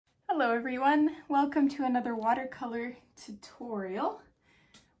Hello everyone, welcome to another watercolor tutorial.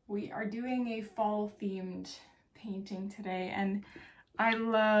 We are doing a fall themed painting today and I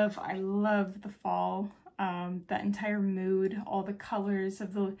love the fall, that entire mood, all the colors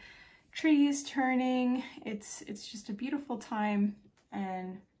of the trees turning. It's just a beautiful time,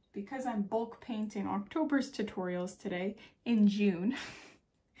 and because I'm bulk painting October's tutorials today in June,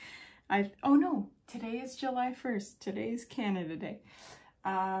 oh no, today is July 1st, today is Canada Day.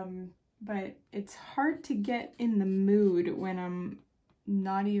 But it's hard to get in the mood when I'm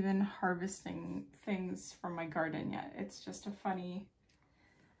not even harvesting things from my garden yet. It's just a funny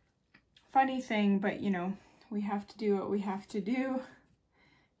thing, but you know, we have to do what we have to do.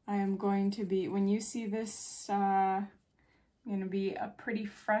 I am going to be, when you see this, I'm going to be a pretty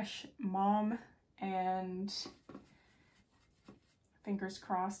fresh mom, and fingers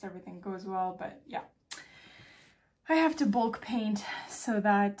crossed everything goes well, but yeah. I have to bulk paint so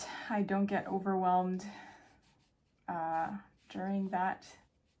that I don't get overwhelmed during that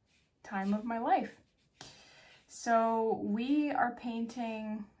time of my life. So we are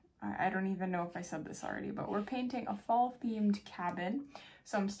painting, I don't even know if I said this already, but we're painting a fall themed cabin.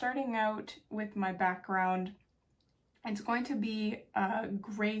 So I'm starting out with my background. It's going to be a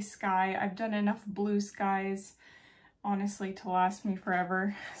gray sky. I've done enough blue skies, honestly, to last me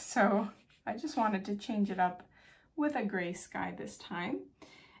forever. So I just wanted to change it up with a gray sky this time.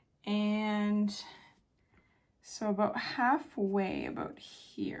 And so about halfway, about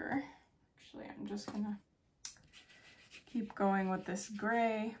here, actually I'm just gonna keep going with this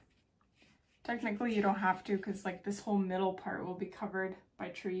gray. Technically you don't have to, because like this whole middle part will be covered by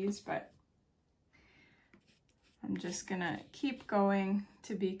trees, but I'm just gonna keep going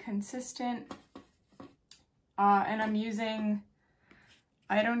to be consistent. And I'm using,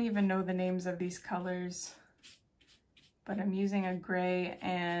 I don't even know the names of these colors, but I'm using a gray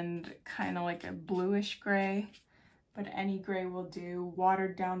and kind of like a bluish gray, but any gray will do.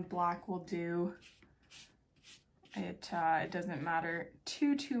 Watered down black will do. It doesn't matter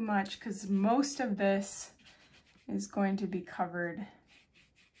too much, because most of this is going to be covered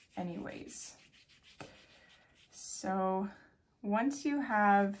anyways. So once you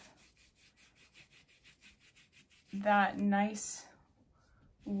have that nice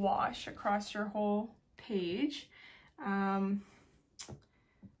wash across your whole page,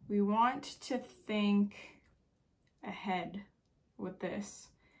 we want to think ahead with this,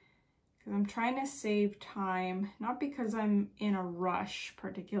 because I'm trying to save time, not because I'm in a rush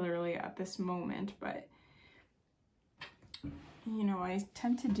particularly at this moment, but you know, I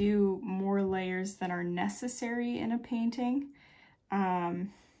tend to do more layers than are necessary in a painting. I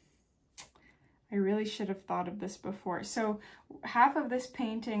really should have thought of this before. So half of this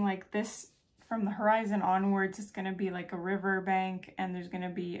painting, like this, from the horizon onwards, it's going to be like a river bank, and there's going to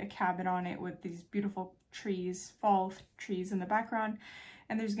be a cabin on it with these beautiful trees, fall trees in the background,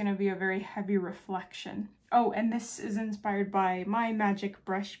 and there's going to be a very heavy reflection. Oh, and this is inspired by my Magic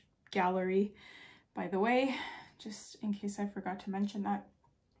Brush Gallery, by the way, just in case I forgot to mention that.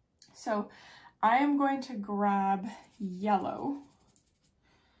 So I am going to grab yellow,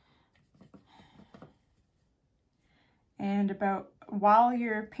 and while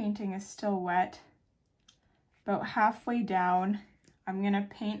your painting is still wet, about halfway down, I'm gonna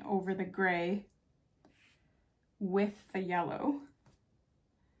paint over the gray with the yellow.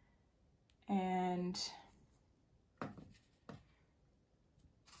 And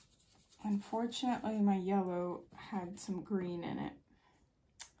unfortunately, my yellow had some green in it.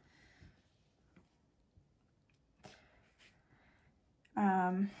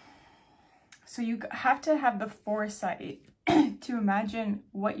 So you have to have the foresight to imagine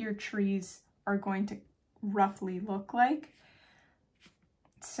what your trees are going to roughly look like.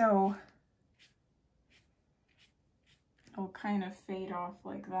 So it'll kind of fade off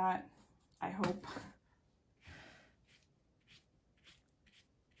like that, I hope.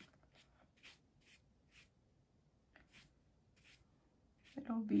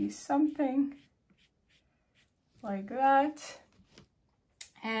 It'll be something like that.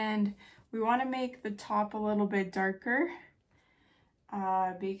 And we want to make the top a little bit darker,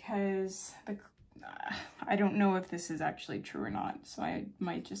 because I don't know if this is actually true or not, so I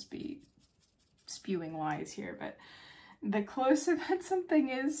might just be spewing lies here, but the closer that something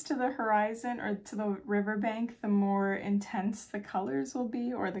is to the horizon or to the riverbank, the more intense the colors will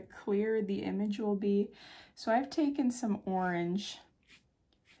be, or the clearer the image will be. So I've taken some orange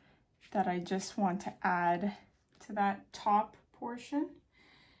that I just want to add to that top portion.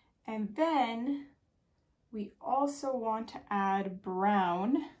 And then we also want to add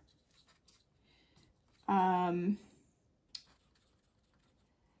brown,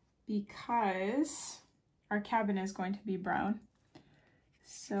 because our cabin is going to be brown.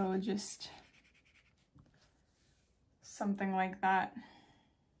 So just something like that.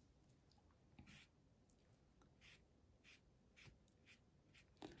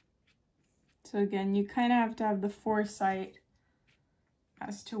 So again, you kind of have to have the foresight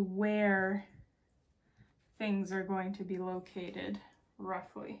as to where things are going to be located,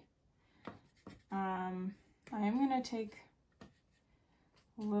 roughly. I am going to take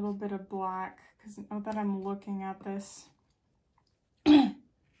a little bit of black, because now that I'm looking at this,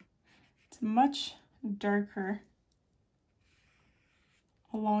 it's much darker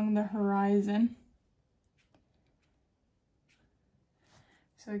along the horizon.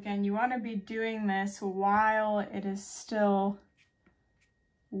 So again, you want to be doing this while it is still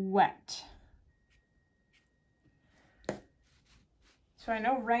wet. So I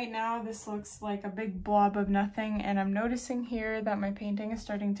know right now this looks like a big blob of nothing, and I'm noticing here that my painting is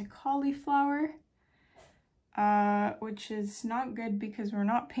starting to cauliflower, which is not good because we're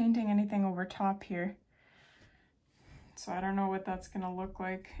not painting anything over top here. So I don't know what that's gonna look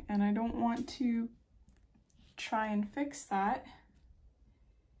like, and I don't want to try and fix that.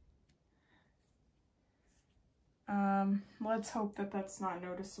 Let's hope that that's not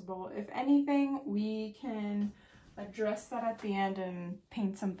noticeable. If anything, we can address that at the end and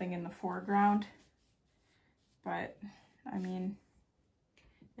paint something in the foreground. But, I mean,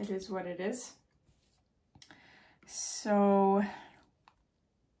 it is what it is. So,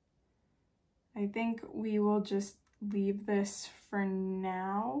 I think we will just leave this for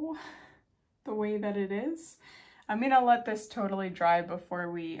now the way that it is. I'm gonna let this totally dry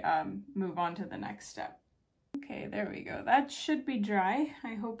before we move on to the next step. Okay, there we go. That should be dry.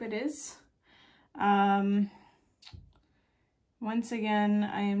 I hope it is. Once again,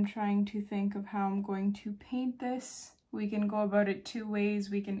 I am trying to think of how I'm going to paint this. We can go about it two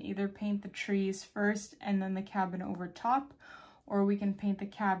ways. We can either paint the trees first and then the cabin over top, or we can paint the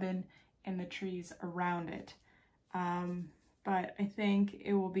cabin and the trees around it. But I think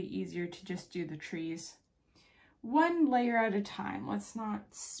it will be easier to just do the trees one layer at a time. Let's not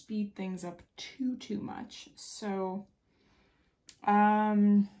speed things up too much. So,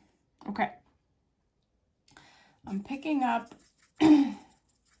 okay. I'm picking up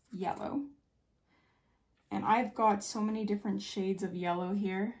yellow, and I've got so many different shades of yellow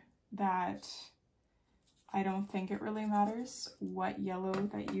here that I don't think it really matters what yellow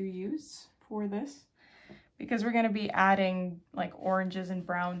that you use for this, because we're going to be adding like oranges and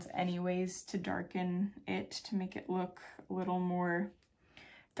browns anyways to darken it, to make it look a little more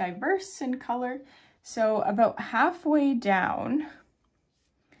diverse in color. So about halfway down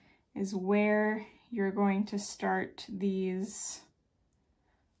is where you're going to start this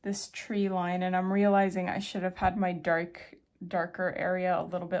tree line, and I'm realizing I should have had my darker area a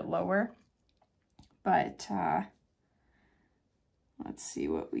little bit lower, but let's see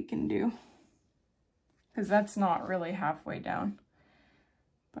what we can do, because that's not really halfway down,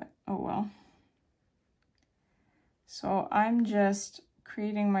 but oh well. So I'm just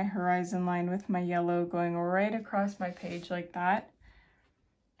creating my horizon line with my yellow, going right across my page like that.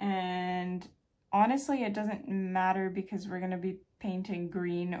 And honestly, it doesn't matter because we're going to be painting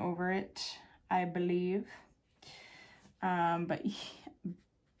green over it, I believe. But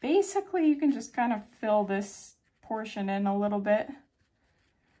basically you can just kind of fill this portion in a little bit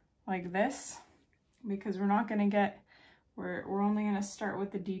like this, because we're not going to get, we're only going to start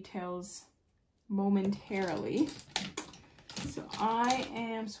with the details momentarily. So I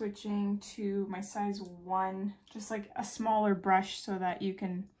am switching to my size 1, just like a smaller brush, so that you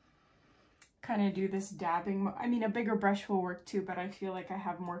can kind of do this dabbing. I mean, a bigger brush will work too, but I feel like I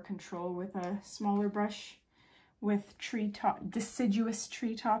have more control with a smaller brush with deciduous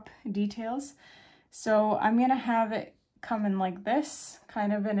treetop details. So I'm gonna have it come in like this,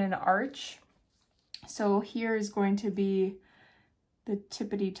 kind of in an arch. So here is going to be the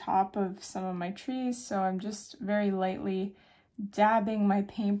tippity top of some of my trees. So I'm just very lightly dabbing my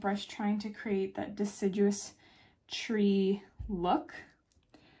paintbrush, trying to create that deciduous tree look.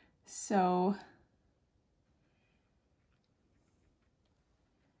 So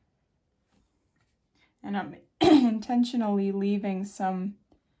and I'm intentionally leaving some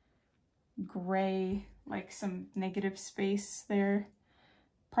gray, like some negative space there.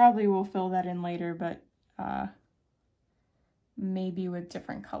 Probably will fill that in later, but maybe with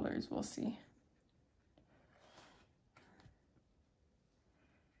different colors, we'll see.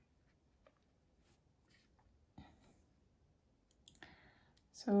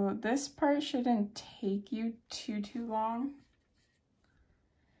 So this part shouldn't take you too long.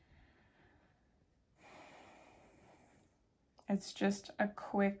 It's just a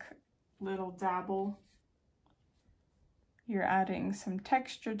quick little dabble. You're adding some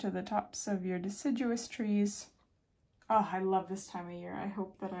texture to the tops of your deciduous trees. Oh, I love this time of year. I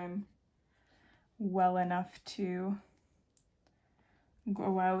hope that I'm well enough to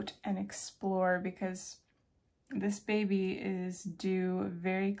go out and explore, because this baby is due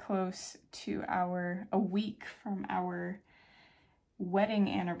very close to a week from our wedding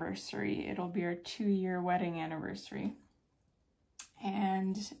anniversary. It'll be our 2-year wedding anniversary.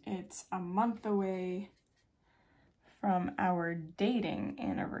 And it's a month away from our dating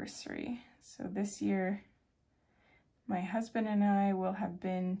anniversary. So this year, my husband and I will have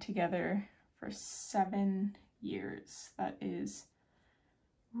been together for 7 years. That is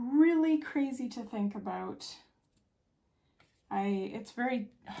really crazy to think about. It's very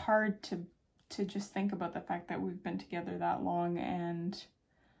hard to just think about the fact that we've been together that long and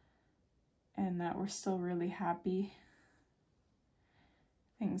that we're still really happy.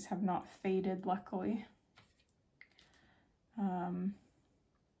 Things have not faded, luckily.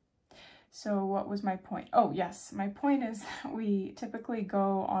 So what was my point? Oh yes, my point is that we typically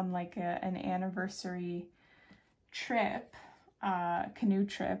go on like an anniversary trip, canoe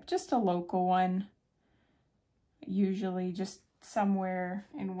trip, just a local one, usually just somewhere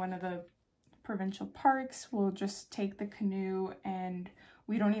in one of the provincial parks. We'll just take the canoe and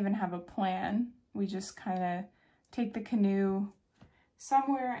we don't even have a plan. We just kind of take the canoe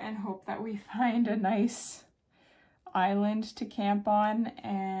somewhere and hope that we find a nice island to camp on.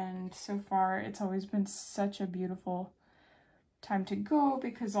 And so far it's always been such a beautiful time to go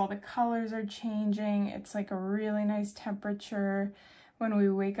because all the colors are changing. It's like a really nice temperature. When we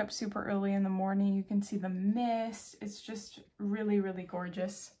wake up super early in the morning, you can see the mist. It's just really, really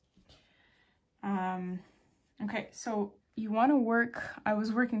gorgeous. Okay, so you want to work, I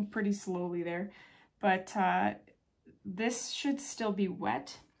was working pretty slowly there, but this should still be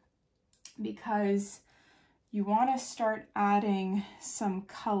wet because you want to start adding some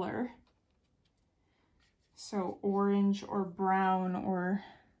color. So orange or brown or,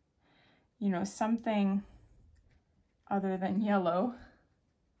 you know, something other than yellow.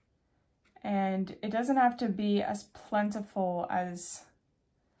 And it doesn't have to be as plentiful as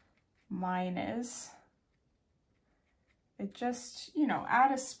mine is. It just, you know,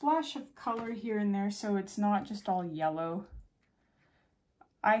 add a splash of color here and there so it's not just all yellow.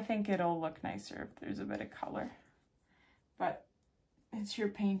 I think it'll look nicer if there's a bit of color. But it's your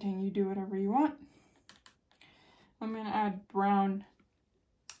painting, you do whatever you want. I'm going to add brown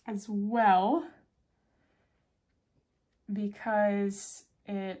as well because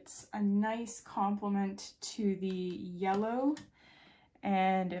it's a nice complement to the yellow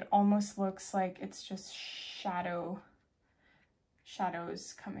and it almost looks like it's just shadows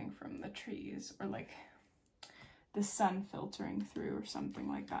coming from the trees, or like the sun filtering through or something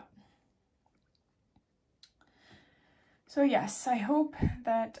like that. So yes, I hope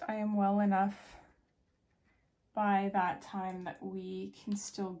that I am well enough by that time that we can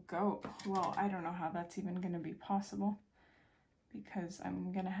still go. Well, I don't know how that's even going to be possible because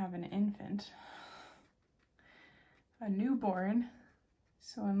I'm going to have an infant, a newborn.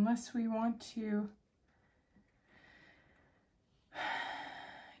 So unless we want to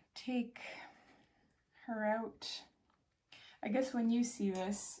take her out, I guess when you see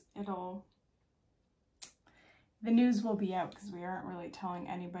this, the news will be out because we aren't really telling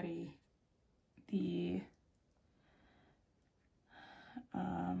anybody the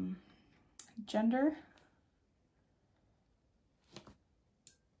gender.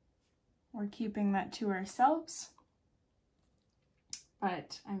 We're keeping that to ourselves.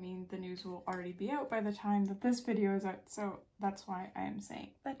 But, I mean, the news will already be out by the time that this video is out, so that's why I am saying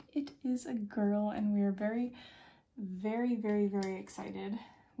that it is a girl, and we are very, very, very, very excited.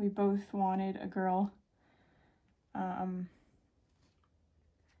 We both wanted a girl.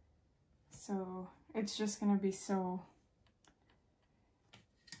 So it's just gonna be so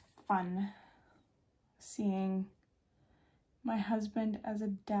fun seeing my husband as a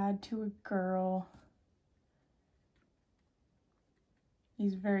dad to a girl.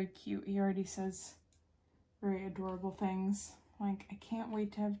 He's very cute. He already says very adorable things. Like, I can't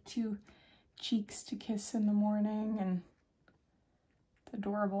wait to have 2 cheeks to kiss in the morning, and it's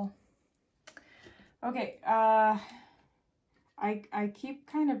adorable. Okay, I keep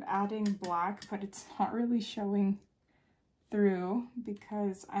kind of adding black, but it's not really showing through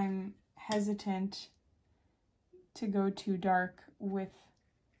because I'm hesitant to go too dark with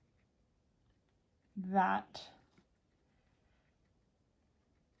that.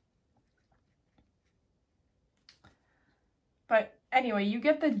 But anyway, you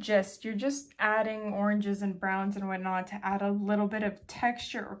get the gist. You're just adding oranges and browns and whatnot to add a little bit of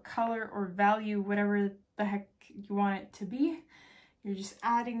texture or color or value, whatever the heck you want it to be. You're just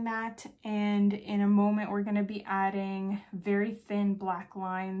adding that, and in a moment we're going to be adding very thin black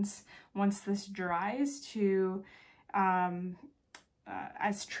lines once this dries to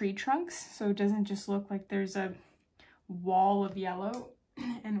as tree trunks, so it doesn't just look like there's a wall of yellow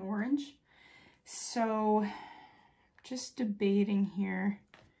and orange. So just debating here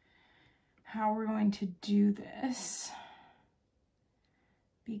how we're going to do this,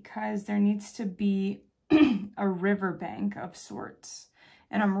 because there needs to be a riverbank of sorts.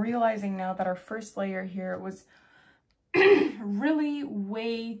 And I'm realizing now that our first layer here was really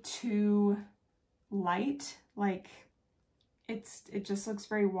way too light. Like it just looks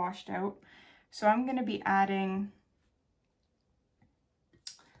very washed out. So I'm going to be adding,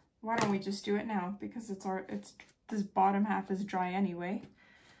 why don't we just do it now, because this bottom half is dry anyway.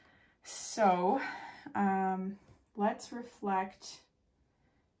 So let's reflect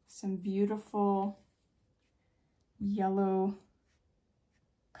some beautiful yellow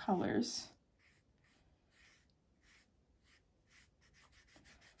colors.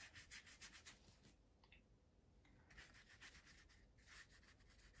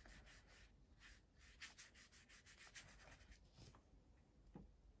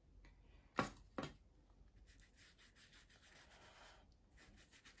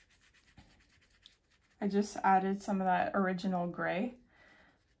 I just added some of that original gray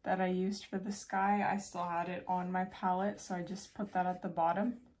that I used for the sky. I still had it on my palette, so I just put that at the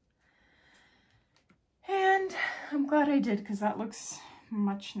bottom. And I'm glad I did, because that looks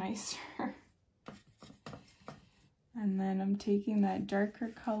much nicer. And then I'm taking that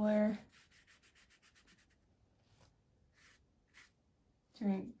darker color.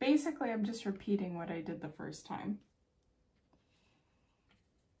 Basically, I'm just repeating what I did the first time.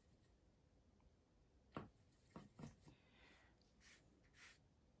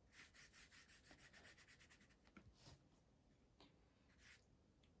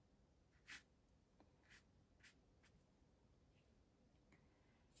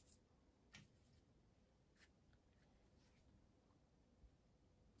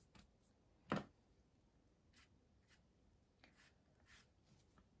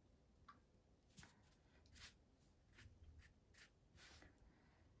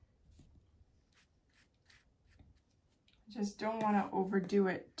 Just don't want to overdo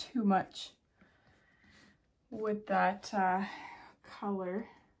it too much with that color,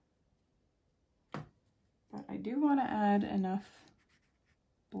 but I do want to add enough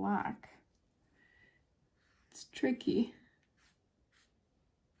black. It's tricky,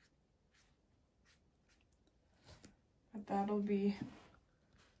 but that'll be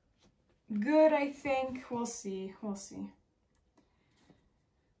good, I think. We'll see, we'll see.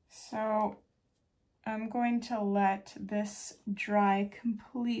 So I'm going to let this dry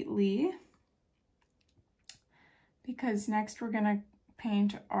completely, because next we're going to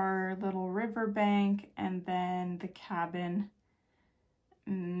paint our little riverbank and then the cabin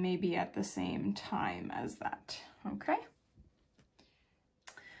maybe at the same time as that, okay?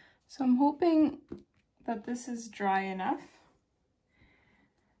 So I'm hoping that this is dry enough.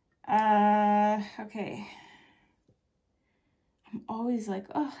 Okay. I'm always like,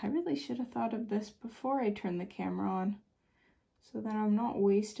 oh, I really should have thought of this before I turned the camera on, so that I'm not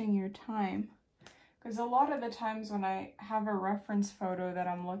wasting your time. Because a lot of the times when I have a reference photo that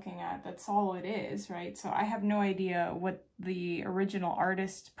I'm looking at, that's all it is, right? So I have no idea what the original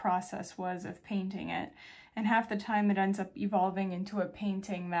artist process was of painting it. And half the time it ends up evolving into a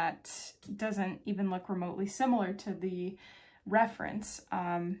painting that doesn't even look remotely similar to the reference.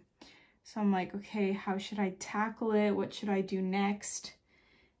 So I'm like, okay, how should I tackle it? What should I do next?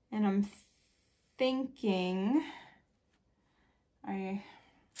 And I'm thinking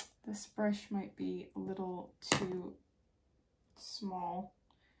this brush might be a little too small.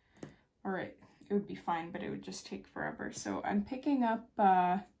 All right, it would be fine, but it would just take forever. So I'm picking up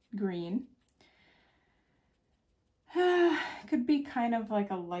green. Could be kind of like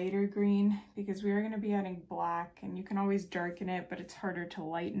a lighter green, because we are going to be adding black, and you can always darken it, but it's harder to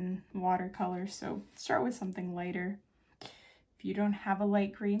lighten watercolor, so start with something lighter. If you don't have a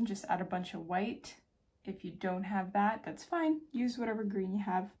light green, just add a bunch of white. If you don't have that, that's fine. Use whatever green you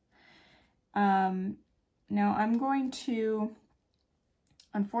have. Now I'm going to,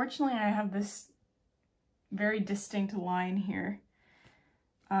 unfortunately I have this very distinct line here,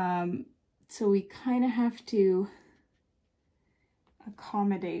 so we kind of have to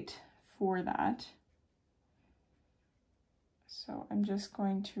accommodate for that. So I'm just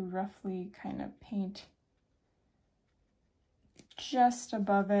going to roughly kind of paint just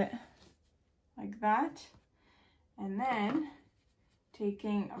above it like that. And then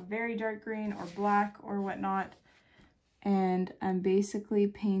taking a very dark green or black or whatnot, and I'm basically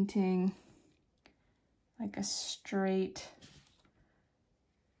painting like a straight,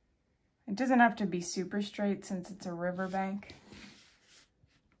 it doesn't have to be super straight since it's a riverbank.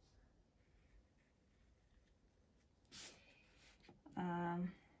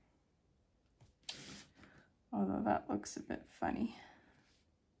 Although that looks a bit funny.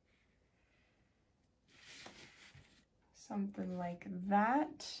 Something like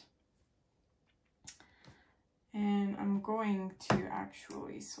that. And I'm going to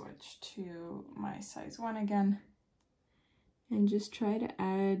actually switch to my size 1 again and just try to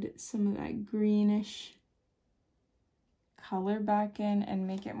add some of that greenish color back in and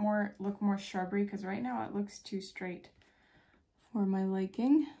make it look more shrubbery, because right now it looks too straight for my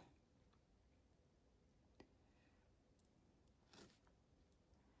liking.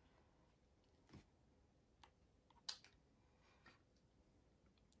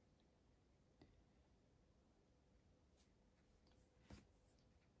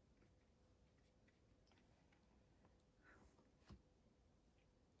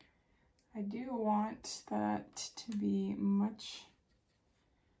 I do want that to be much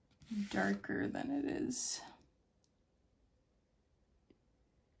darker than it is.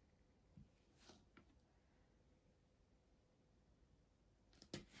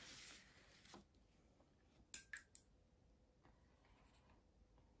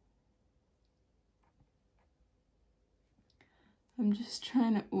 I'm just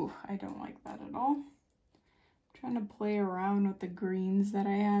trying to, ooh, I don't like that at all. Trying to play around with the greens that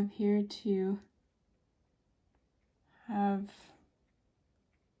I have here to have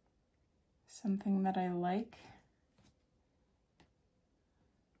something that I like.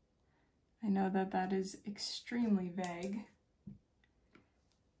 I know that that is extremely vague.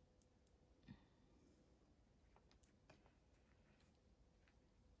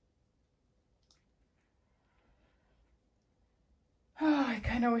 Oh, I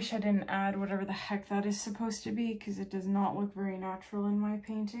kind of wish I didn't add whatever the heck that is supposed to be, because it does not look very natural in my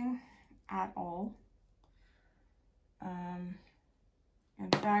painting at all. In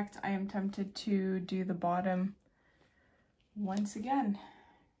fact, I am tempted to do the bottom once again,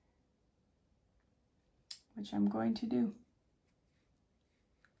 which I'm going to do.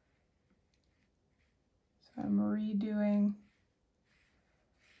 So I'm redoing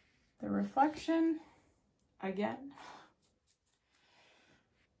the reflection again.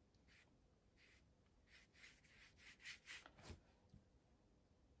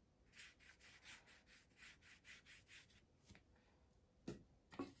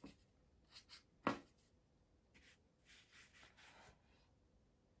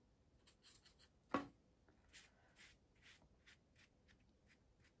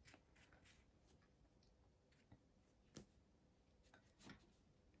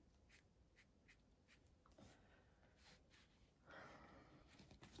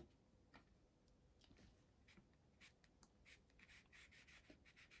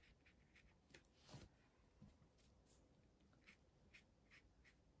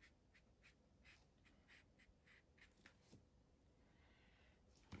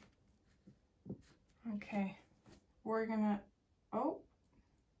 Okay, we're gonna, oh,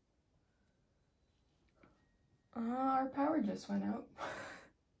 our power just went out.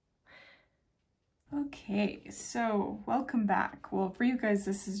 Okay, so welcome back. Well, for you guys,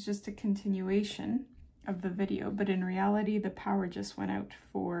 this is just a continuation of the video, but in reality, the power just went out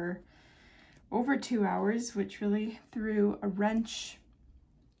for over 2 hours, which really threw a wrench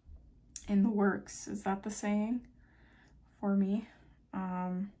in the works. Is that the saying for me?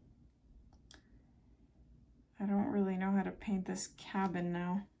 I don't really know how to paint this cabin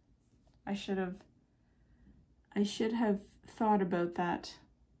now. I should have thought about that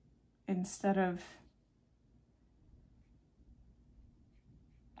instead of,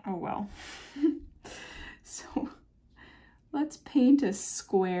 oh well. So let's paint a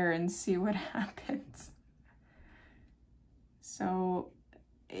square and see what happens. So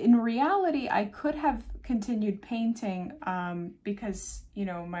in reality, I could have continued painting because, you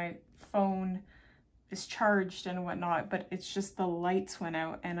know, my phone is charged and whatnot, but it's just the lights went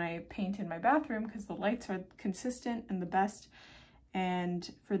out, and I paint in my bathroom because the lights are consistent and the best,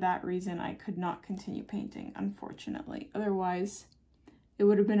 and for that reason I could not continue painting, unfortunately. Otherwise it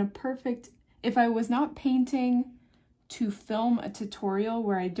would have been a perfect, if I was not painting to film a tutorial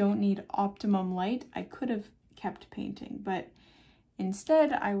where I don't need optimum light, I could have kept painting, but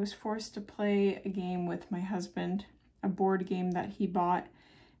instead I was forced to play a game with my husband, a board game that he bought,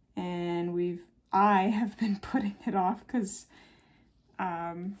 and I have been putting it off because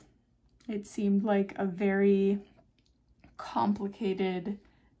It seemed like a very complicated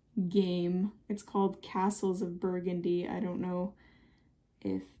game. It's called Castles of Burgundy. I don't know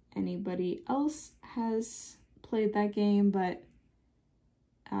if anybody else has played that game, but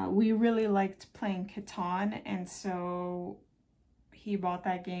we really liked playing Catan, and so he bought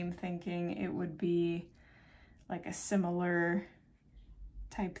that game thinking it would be like a similar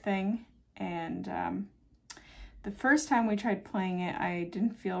type thing. And the first time we tried playing it, I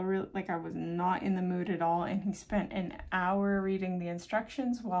didn't feel like I was not in the mood at all, and he spent an hour reading the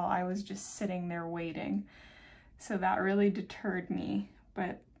instructions while I was just sitting there waiting. So that really deterred me.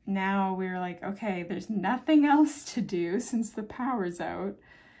 But now we were like, okay, there's nothing else to do since the power's out,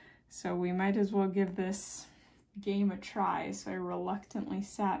 so we might as well give this game a try. So I reluctantly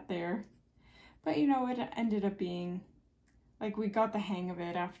sat there. But you know, it ended up being, like, we got the hang of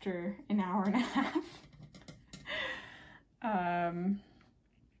it after an hour and a half.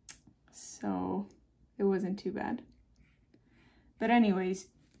 So it wasn't too bad. But anyways,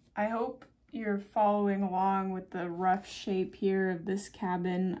 I hope you're following along with the rough shape here of this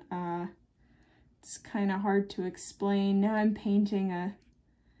cabin. It's kind of hard to explain. Now I'm painting a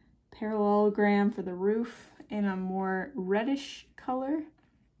parallelogram for the roof in a more reddish color.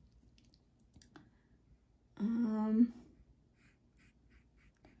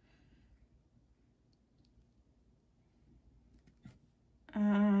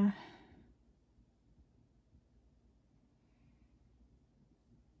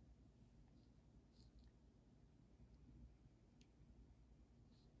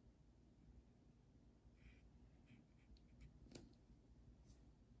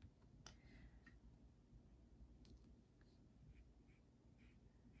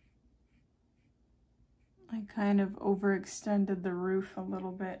 I kind of overextended the roof a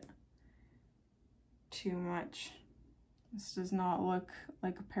little bit too much. This does not look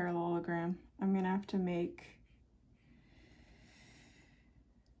like a parallelogram. I'm gonna have to make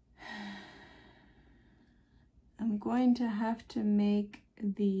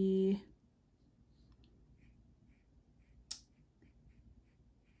the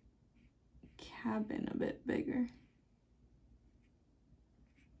cabin a bit bigger.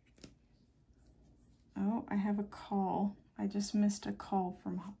 Oh, I have a call. I just missed a call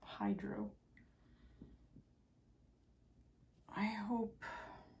from Hydro. I hope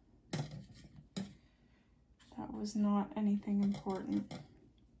that was not anything important.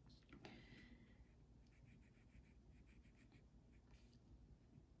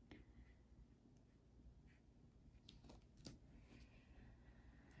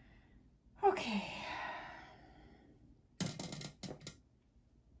 Okay.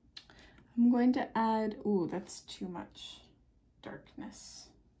 I'm going to add, ooh, that's too much darkness.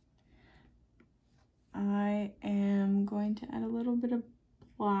 I am going to add a little bit of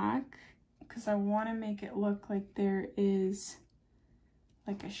black because I want to make it look like there is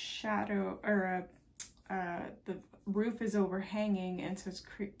like a shadow, or the roof is overhanging, and so it's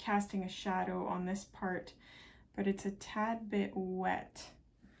casting a shadow on this part, but it's a tad bit wet.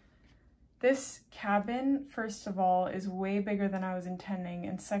 This cabin, first of all, is way bigger than I was intending,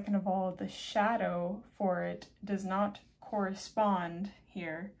 and second of all, the shadow for it does not correspond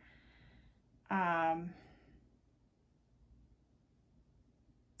here.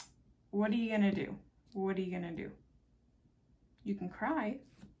 What are you gonna do? What are you gonna do? You can cry.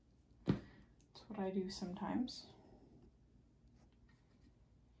 That's what I do sometimes.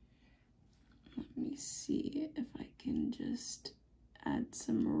 Let me see if I can just add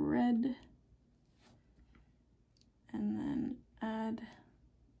some red and then add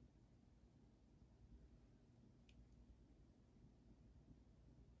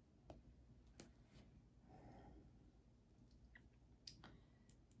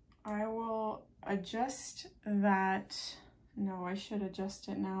I will adjust that. No, I should adjust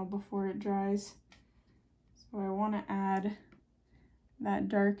it now before it dries. So I want to add that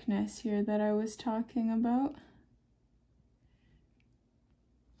darkness here that I was talking about.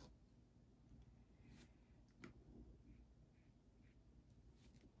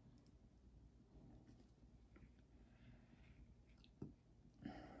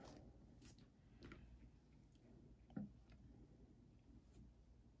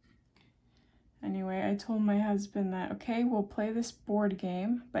 Anyway, I told my husband that, okay, we'll play this board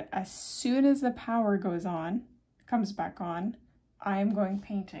game, but as soon as the power comes back on, I am going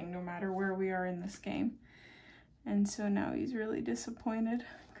painting no matter where we are in this game. And so now he's really disappointed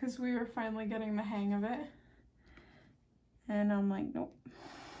because we were finally getting the hang of it. And I'm like, nope.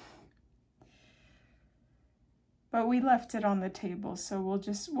 but we left it on the table, so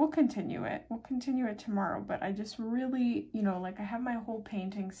we'll continue it. We'll continue it tomorrow, but I just really, you know, like I have my whole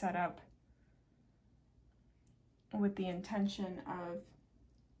painting set up with the intention of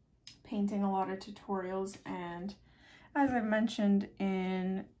painting a lot of tutorials, and as I've mentioned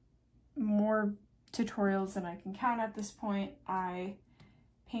in more tutorials than I can count at this point, I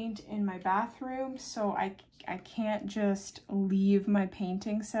paint in my bathroom, so I can't just leave my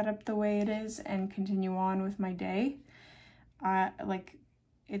painting set up the way it is and continue on with my day. Like,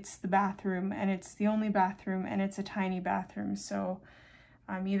 it's the bathroom, and it's the only bathroom, and it's a tiny bathroom, so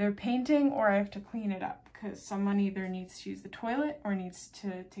I'm either painting or I have to clean it up, because someone either needs to use the toilet or needs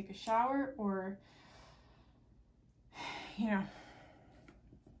to take a shower, or, you know,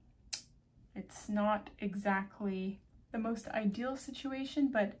 it's not exactly the most ideal situation,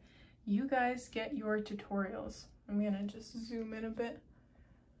 but you guys get your tutorials. I'm gonna just zoom in a bit.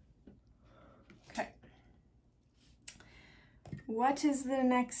 Okay. What is the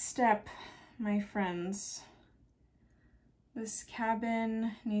next step, my friends? This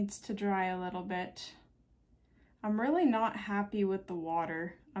cabin needs to dry a little bit. I'm really not happy with the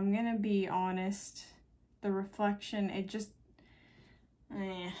water. I'm gonna be honest. The reflection, it just,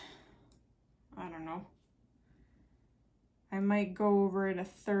 I don't know. I might go over it a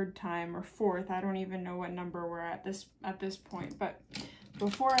third time or fourth. I don't even know what number we're at this point. But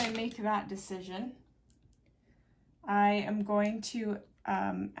before I make that decision, I am going to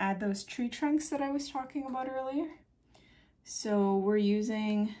add those tree trunks that I was talking about earlier. So we're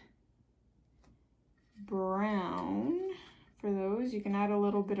using brown for those. You can add a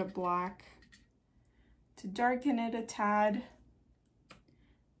little bit of black to darken it a tad,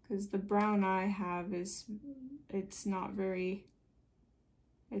 because the brown I have is, it's not very,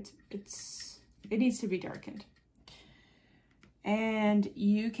 it needs to be darkened. And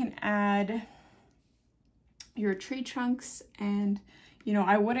you can add your tree trunks, and you know,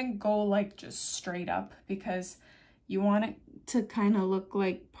 I wouldn't go like just straight up, because you want it to kind of look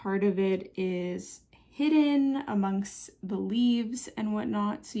like part of it is hidden amongst the leaves and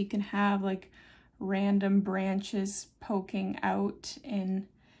whatnot, so you can have like random branches poking out in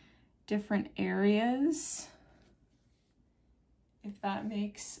different areas, if that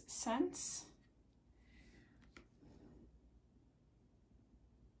makes sense.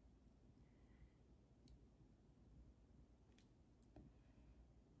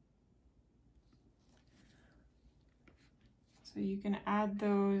 So you can add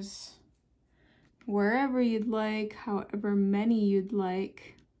those wherever you'd like, however many you'd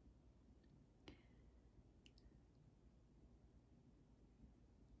like.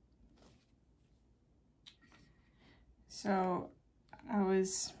 So I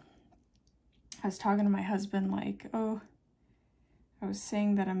was talking to my husband, like, oh, I was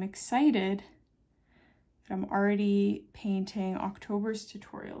saying that I'm excited that I'm already painting October's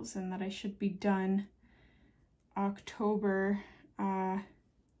tutorials, and that I should be done October, I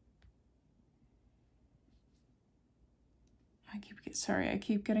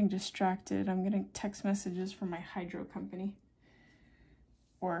keep getting distracted. I'm getting text messages from my hydro company,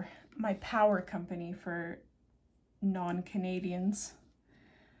 or my power company for non-Canadians.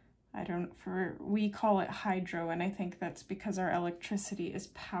 We call it hydro, and I think that's because our electricity is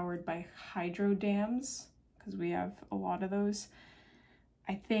powered by hydro dams, because we have a lot of those.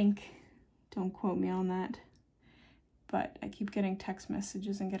 I think, don't quote me on that, but I keep getting text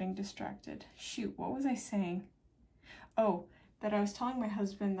messages and getting distracted. Shoot, what was I saying? Oh, that I was telling my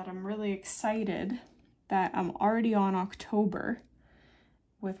husband that I'm really excited that I'm already on October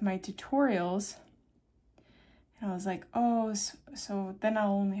with my tutorials. And I was like, oh, so then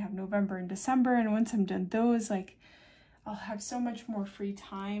I'll only have November and December, and once I'm done those, like, I'll have so much more free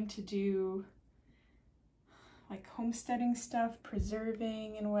time to do like homesteading stuff,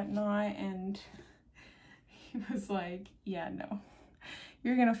 preserving and whatnot. And he was like, yeah, no,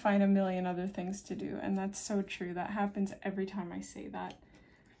 you're gonna find a million other things to do. And that's so true. That happens every time I say that.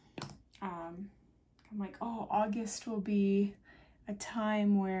 I'm like, oh, August will be a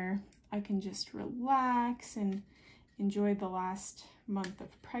time where I can just relax and enjoy the last month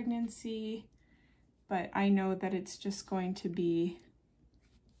of pregnancy. But I know that it's just going to be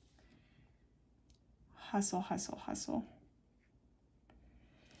hustle, hustle, hustle.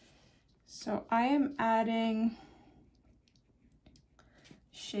 So I am adding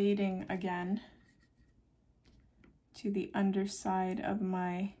shading again to the underside of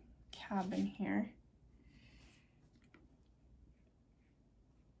my cabin here.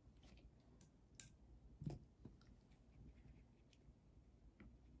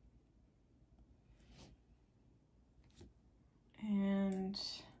 And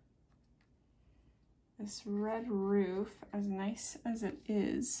this red roof, as nice as it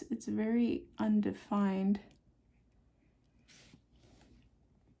is, it's very undefined.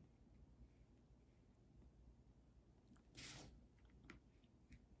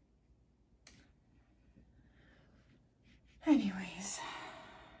 Anyways,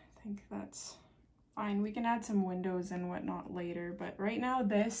 I think that's fine. We can add some windows and whatnot later, but right now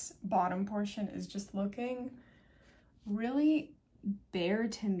this bottom portion is just looking really bare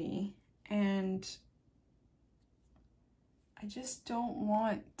to me, and I just don't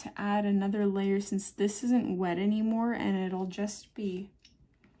want to add another layer since this isn't wet anymore, and it'll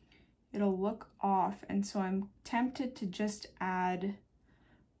look off. And so I'm tempted to just add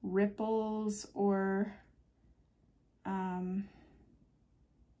ripples or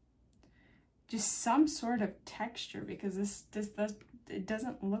just some sort of texture, because it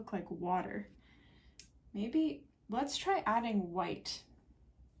doesn't look like water. Maybe let's try adding white.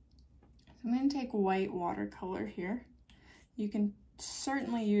 So I'm going to take white watercolor here. You can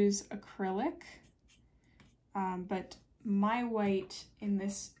certainly use acrylic, but my white in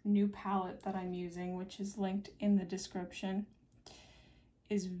this new palette that I'm using, which is linked in the description,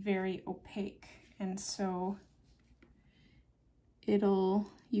 is very opaque, and so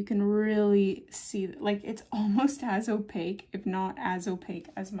you can really see, like, it's almost as opaque, if not as opaque,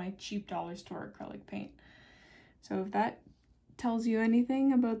 as my cheap dollar store acrylic paint. So if that tells you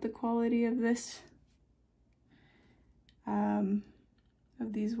anything about the quality of this,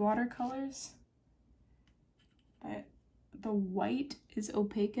 of these watercolors, that the white is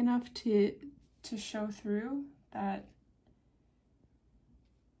opaque enough to show through, that's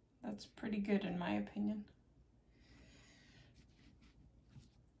pretty good in my opinion.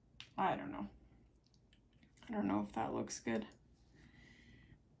 I don't know. I don't know if that looks good.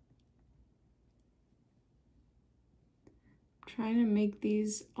 I'm trying to make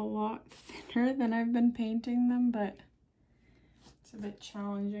these a lot thinner than I've been painting them, but it's a bit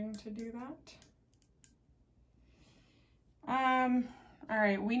challenging to do that. All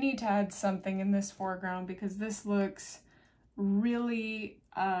right, we need to add something in this foreground because this looks really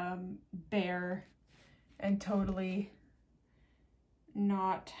bare and totally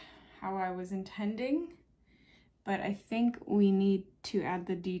not how I was intending. But I think we need to add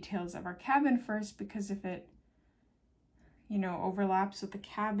the details of our cabin first, because if it, you know, overlaps with the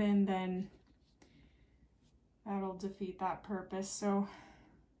cabin, then that'll defeat that purpose. So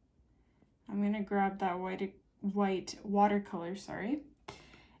I'm gonna grab that white watercolor,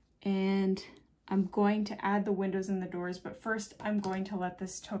 and I'm going to add the windows and the doors, but first I'm going to let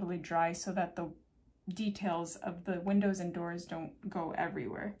this totally dry so that the details of the windows and doors don't go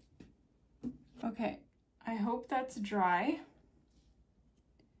everywhere. Okay, I hope that's dry.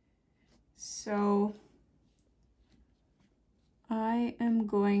 So I am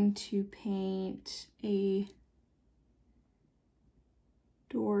going to paint a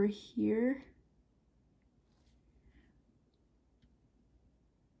door here.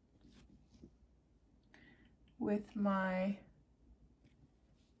 With my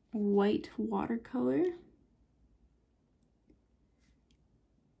white watercolor.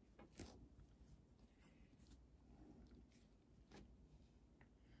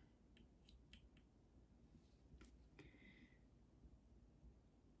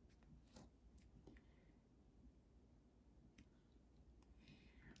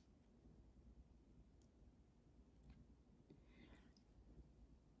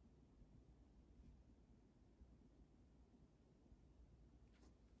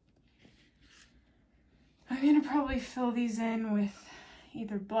 I'm gonna probably fill these in with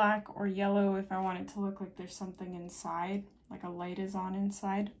either black or yellow if I want it to look like there's something inside, like a light is on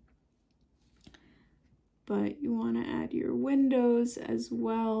inside. But you want to add your windows as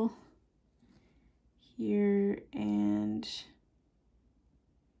well here and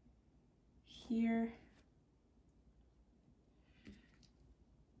here.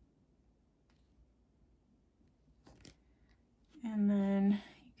 And then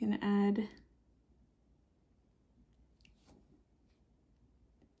you can add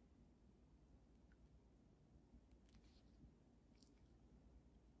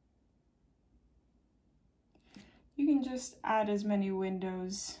just add as many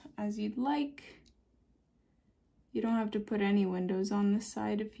windows as you'd like. You don't have to put any windows on this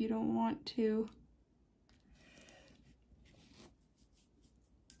side if you don't want to.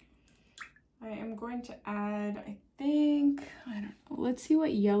 I am going to add, I don't know, let's see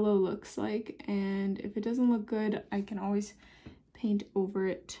what yellow looks like, and if it doesn't look good, I can always paint over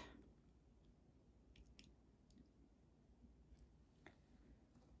it.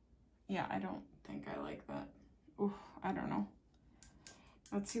 Yeah, I don't think I like that. Oh, I don't know.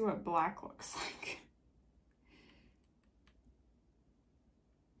 Let's see what black looks like.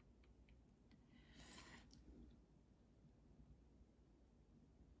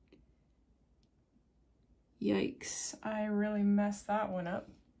 Yikes, I really messed that one up.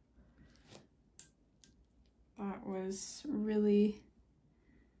 That was really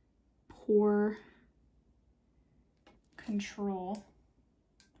poor control.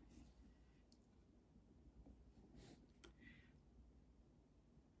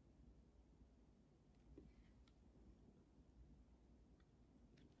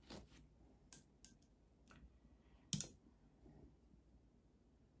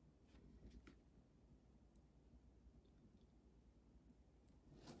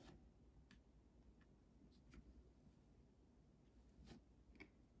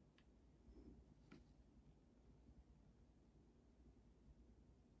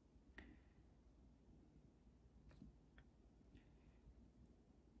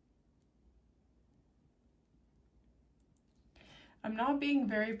 I'm not being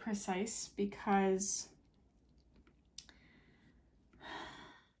very precise because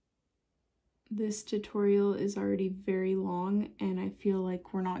this tutorial is already very long and I feel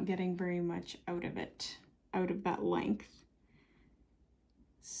like we're not getting very much out of it, out of that length.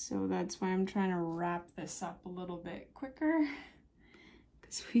 So that's why I'm trying to wrap this up a little bit quicker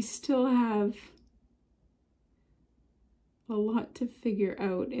because we still have a lot to figure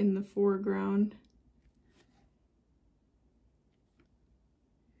out in the foreground.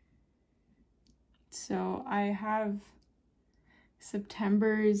 So I have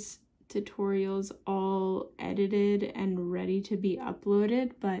September's tutorials all edited and ready to be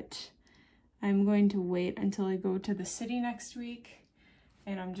uploaded, but I'm going to wait until I go to the city next week,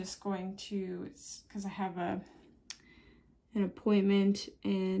 and I'm just going to, because I have an appointment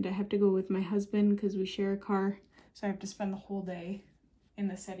and I have to go with my husband because we share a car, so I have to spend the whole day in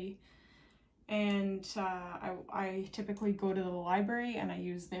the city. And I typically go to the library and I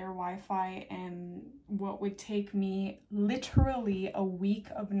use their Wi-Fi, and what would take me literally a week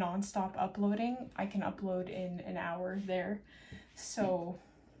of nonstop uploading, I can upload in an hour there. So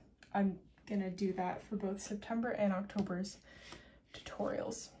I'm gonna do that for both September and October's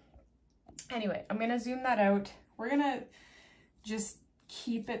tutorials. Anyway, I'm gonna zoom that out. We're gonna just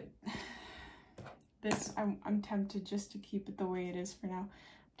keep it, I'm tempted just to keep it the way it is for now.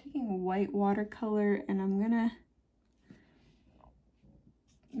 Taking white watercolor and I'm gonna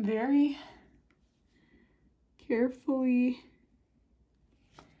very carefully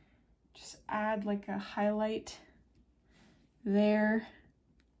just add like a highlight there,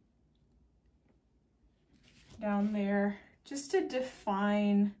 down there, just to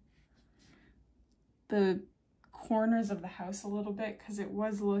define the corners of the house a little bit, because it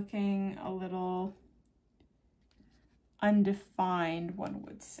was looking a little undefined, one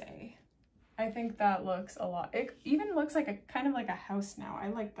would say. I think that looks a lot. It even looks like a kind of like a house now. I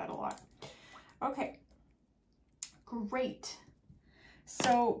like that a lot. Okay, great.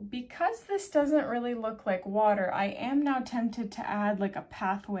 So because this doesn't really look like water, I am now tempted to add like a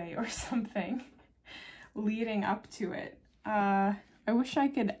pathway or something leading up to it. I wish I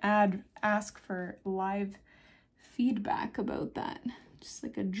could ask for live feedback about that. Just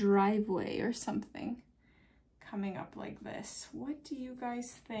like a driveway or something coming up like this. What do you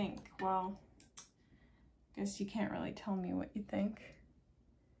guys think? Well, I guess you can't really tell me what you think.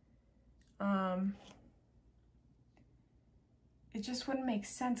 It just wouldn't make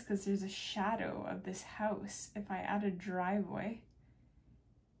sense because there's a shadow of this house if I add a driveway.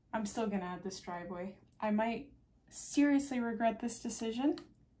 I'm still gonna add this driveway. I might seriously regret this decision.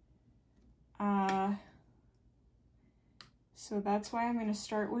 So that's why I'm gonna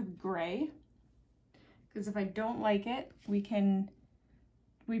start with gray. Because if I don't like it, we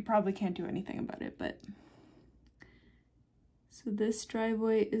probably can't do anything about it, but. So this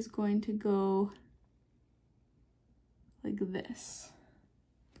driveway is going to go like this.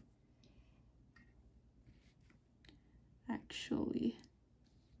 Actually,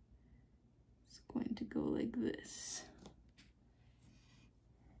 it's going to go like this.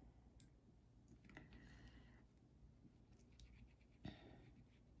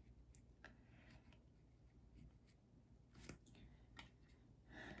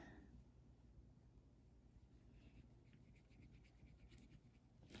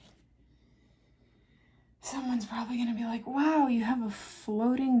 Someone's probably gonna be like, wow, you have a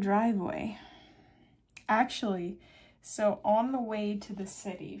floating driveway. Actually, so on the way to the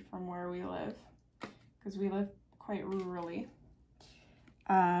city from where we live, because we live quite rurally,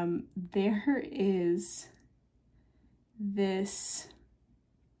 there is this,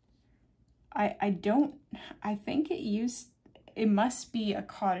 I think it must be a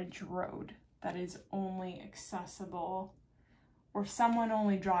cottage road that is only accessible, or someone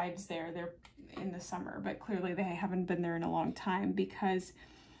only drives there. They're in the summer, but clearly they haven't been there in a long time, because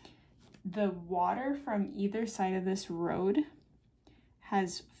the water from either side of this road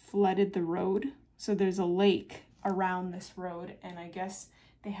has flooded the road. So there's a lake around this road, and I guess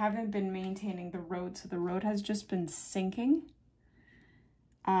they haven't been maintaining the road, so the road has just been sinking.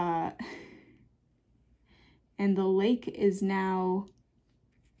 And the lake is now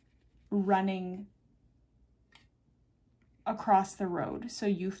running across the road. So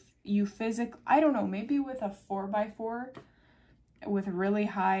you physically, I don't know, maybe with a 4x4 with really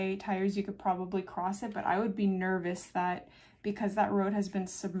high tires you could probably cross it, but I would be nervous that because that road has been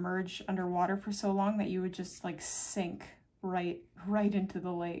submerged underwater for so long that you would just like sink right into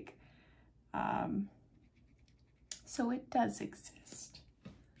the lake. So it does exist.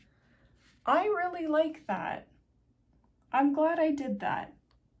 I really like that. I'm glad I did that.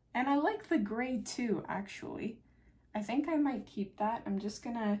 And I like the gray too, actually. I think I might keep that. I'm just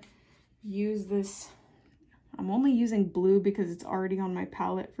gonna use this. I'm only using blue because it's already on my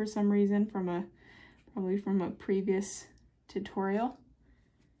palette for some reason probably from a previous tutorial.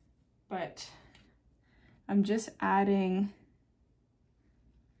 But I'm just adding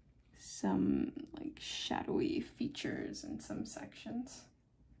some like shadowy features in some sections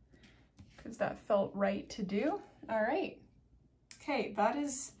because that felt right to do. All right. Okay, that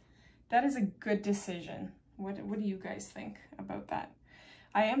is a good decision. What do you guys think about that?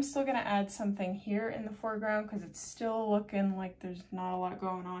 I am still gonna add something here in the foreground because it's still looking like there's not a lot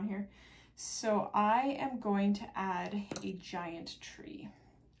going on here. So I am going to add a giant tree,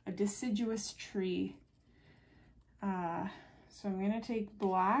 a deciduous tree. So I'm gonna take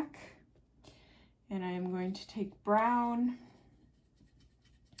black and I am going to take brown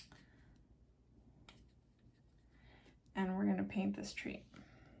and we're gonna paint this tree.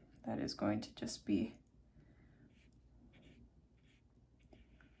 That is going to just be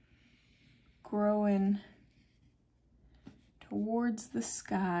growing towards the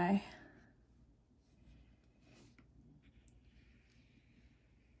sky.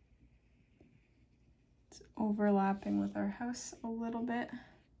 It's overlapping with our house a little bit,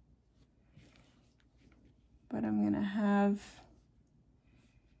 but I'm gonna have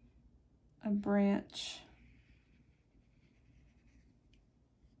a branch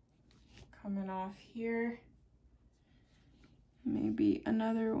coming off here. Maybe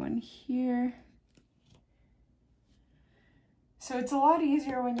another one here. So it's a lot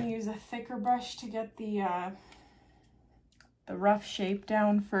easier when you use a thicker brush to get the rough shape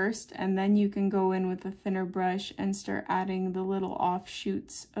down first, and then you can go in with a thinner brush and start adding the little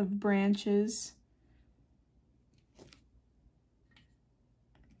offshoots of branches.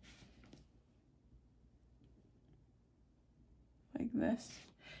 Like this.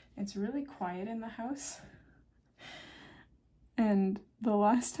 It's really quiet in the house. And the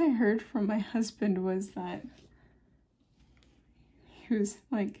last I heard from my husband was that he was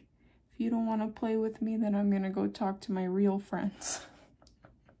like, if you don't want to play with me, then I'm gonna go talk to my real friends.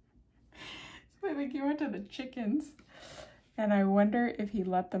 So I think he went to the chickens. And I wonder if he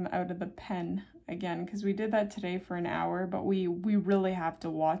let them out of the pen again, because we did that today for an hour, but we really have to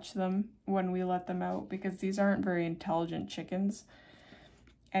watch them when we let them out because these aren't very intelligent chickens.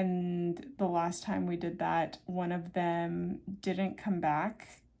 And the last time we did that, one of them didn't come back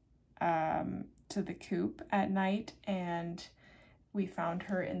to the coop at night, and we found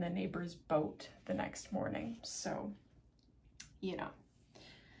her in the neighbor's boat the next morning. So, you know,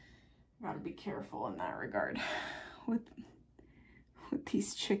 gotta be careful in that regard with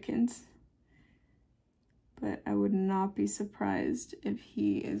these chickens. But I would not be surprised if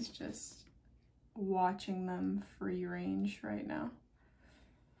he is just watching them free range right now.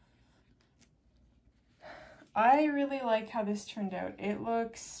 I really like how this turned out. It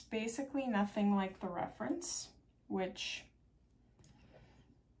looks basically nothing like the reference, which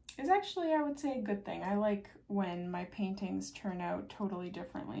is actually, I would say, a good thing. I like when my paintings turn out totally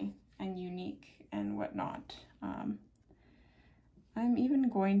differently and unique and whatnot. I'm even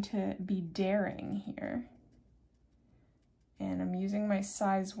going to be daring here. And I'm using my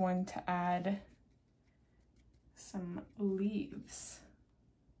size 1 to add some leaves.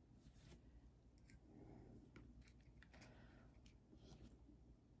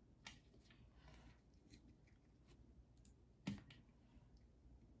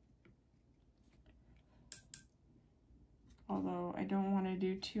 Although I don't want to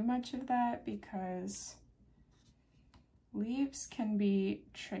do too much of that because leaves can be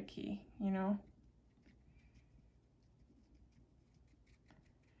tricky, you know?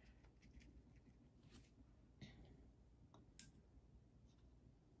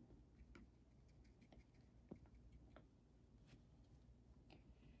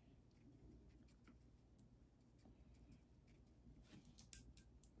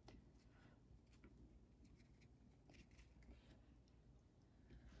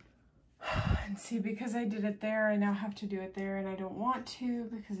 And see, because I did it there, I now have to do it there, and I don't want to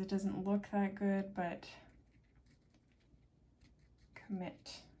because it doesn't look that good, but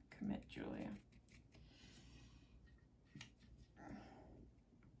commit, Julia.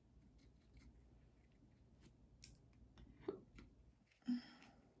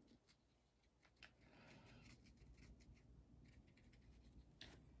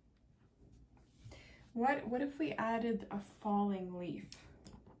 What if we added a falling leaf?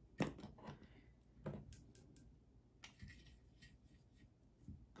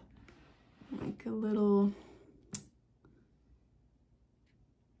 Like a little...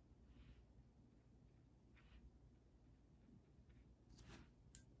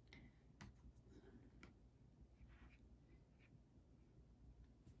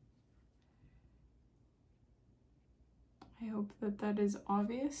 I hope that that is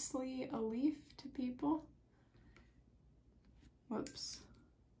obviously a leaf to people. Whoops.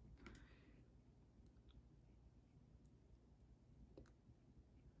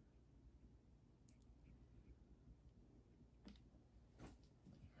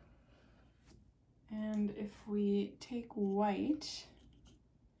 And if we take white,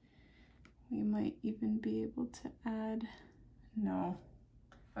 we might even be able to add, no,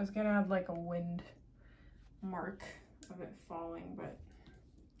 I was gonna add like a wind mark of it falling, but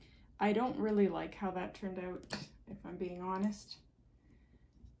I don't really like how that turned out, if I'm being honest.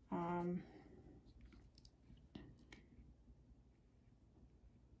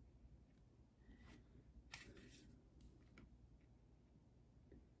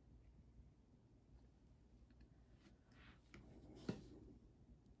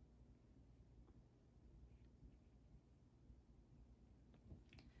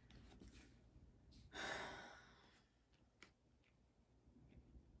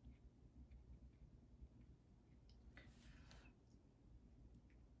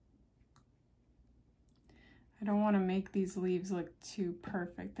 I don't want to make these leaves look too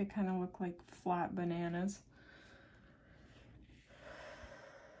perfect. They kind of look like flat bananas.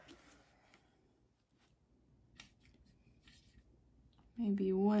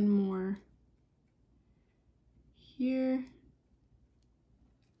 Maybe one more here.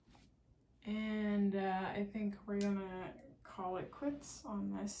 And I think we're gonna call it quits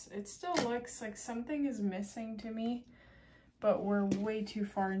on this. It still looks like something is missing to me, but we're way too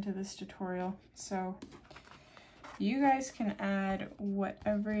far into this tutorial. So you guys can add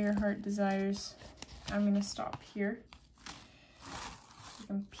whatever your heart desires. I'm gonna stop here. We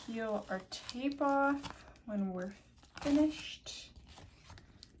can peel our tape off when we're finished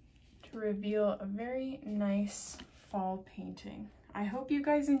to reveal a very nice fall painting. I hope you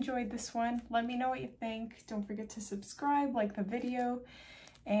guys enjoyed this one. Let me know what you think. Don't forget to subscribe, like the video,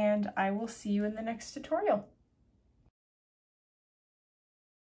 and I will see you in the next tutorial.